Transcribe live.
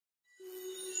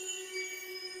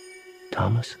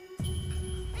Thomas?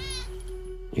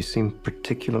 You seem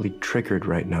particularly triggered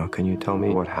right now. Can you tell me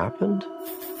what happened?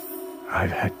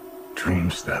 I've had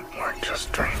dreams that weren't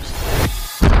just dreams.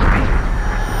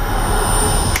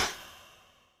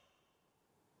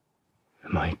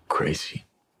 Am I crazy?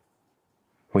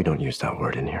 We don't use that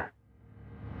word in here.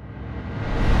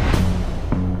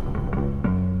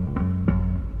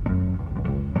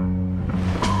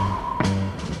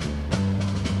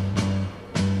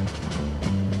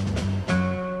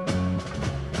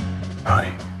 Hi.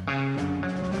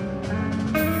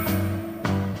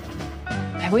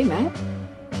 Have we met?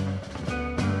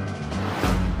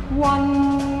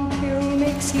 One pill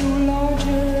makes you larger,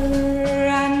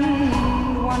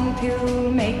 and one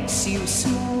pill makes you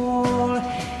small.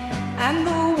 And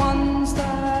the ones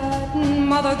that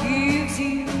mother gives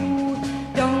you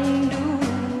don't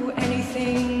do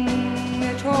anything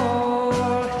at all.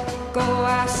 Go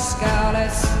ask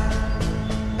Alice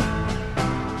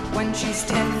when she's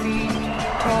 10 feet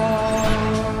tall.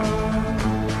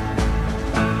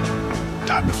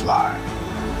 Time to fly.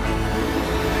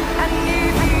 And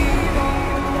if you go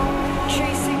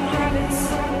chasing rabbits,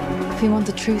 If you want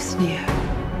the truth, Neo,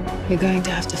 you're going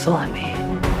to have to follow me.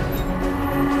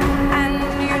 and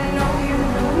you know you're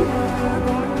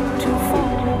going to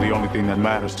fall. The only thing that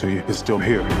matters to you is still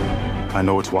here. I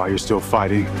know it's why you're still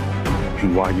fighting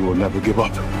and why you will never give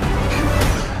up.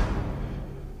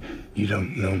 You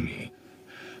don't know me.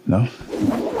 No?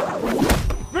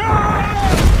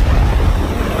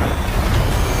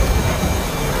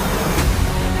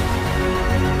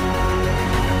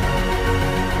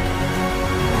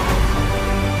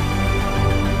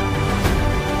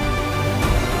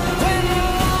 When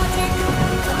logic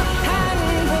and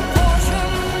proportion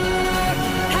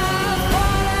have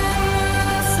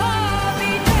fallen, so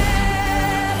be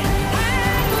dead.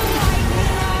 And the white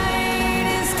knight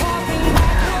is talking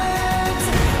backwards,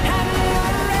 and the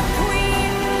red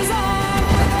queens are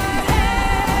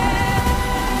overhead.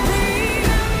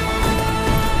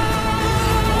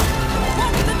 Remember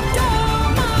what the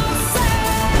Dharma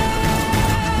said.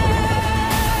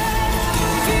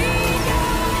 Feed your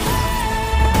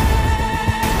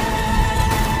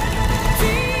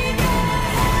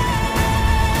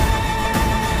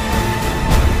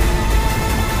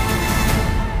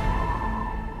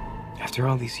After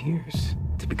all these years,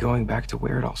 to be going back to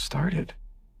where it all started.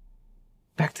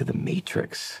 Back to the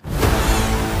Matrix.